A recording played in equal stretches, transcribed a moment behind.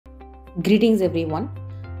Greetings everyone.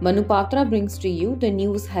 Manupatra brings to you the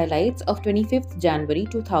news highlights of 25th January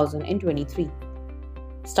 2023.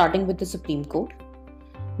 Starting with the Supreme Court.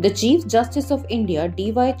 The Chief Justice of India,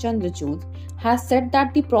 D.Y. Chandrachud, has said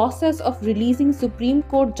that the process of releasing Supreme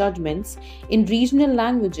Court judgments in regional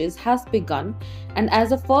languages has begun, and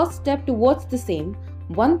as a first step towards the same,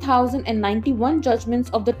 1,091 judgments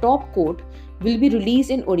of the top court will be released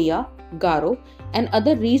in Odia, Garo, and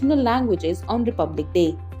other regional languages on Republic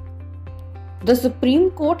Day. The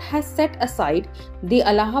Supreme Court has set aside the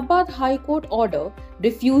Allahabad High Court order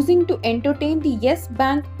refusing to entertain the Yes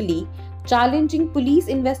Bank plea challenging police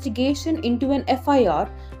investigation into an FIR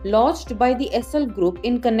lodged by the SL Group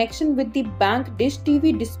in connection with the Bank Dish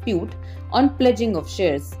TV dispute on pledging of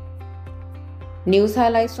shares. News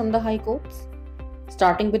highlights from the High Courts.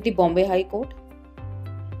 Starting with the Bombay High Court.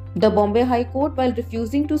 The Bombay High Court, while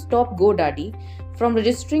refusing to stop GoDaddy from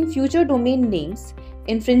registering future domain names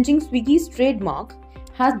infringing Swiggy's trademark,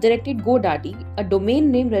 has directed GoDaddy, a domain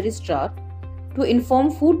name registrar, to inform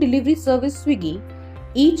food delivery service Swiggy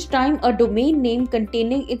each time a domain name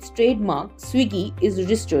containing its trademark Swiggy is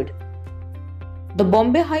registered. The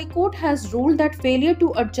Bombay High Court has ruled that failure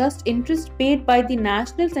to adjust interest paid by the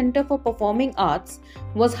National Centre for Performing Arts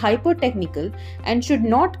was hyper-technical and should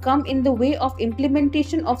not come in the way of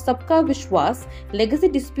implementation of Sabka Vishwas Legacy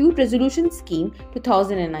Dispute Resolution Scheme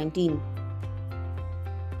 2019.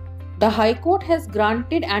 The High Court has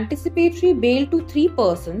granted anticipatory bail to 3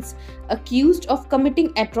 persons accused of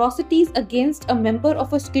committing atrocities against a member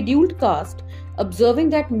of a scheduled caste, observing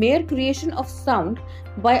that mere creation of sound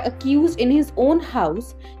by accused in his own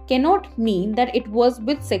house cannot mean that it was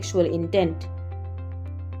with sexual intent.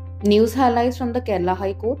 News highlights from the Kerala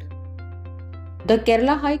High Court. The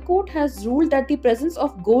Kerala High Court has ruled that the presence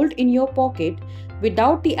of gold in your pocket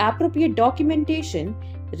without the appropriate documentation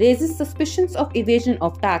raises suspicions of evasion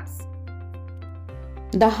of tax.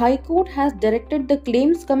 The High Court has directed the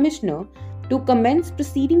Claims Commissioner to commence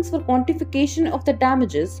proceedings for quantification of the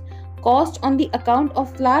damages caused on the account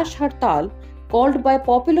of flash hartal called by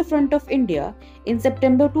Popular Front of India in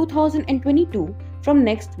September 2022 from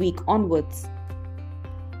next week onwards.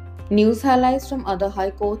 News highlights from other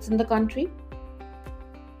high courts in the country.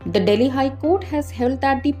 The Delhi High Court has held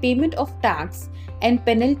that the payment of tax and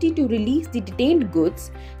penalty to release the detained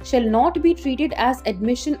goods shall not be treated as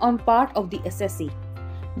admission on part of the assessee.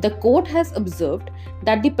 The court has observed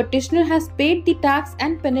that the petitioner has paid the tax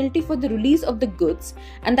and penalty for the release of the goods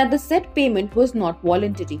and that the said payment was not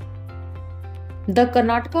voluntary. The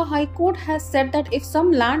Karnataka High Court has said that if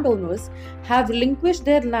some landowners have relinquished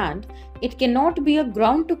their land, it cannot be a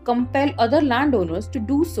ground to compel other landowners to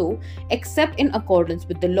do so except in accordance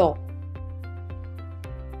with the law.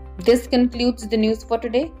 This concludes the news for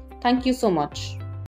today. Thank you so much.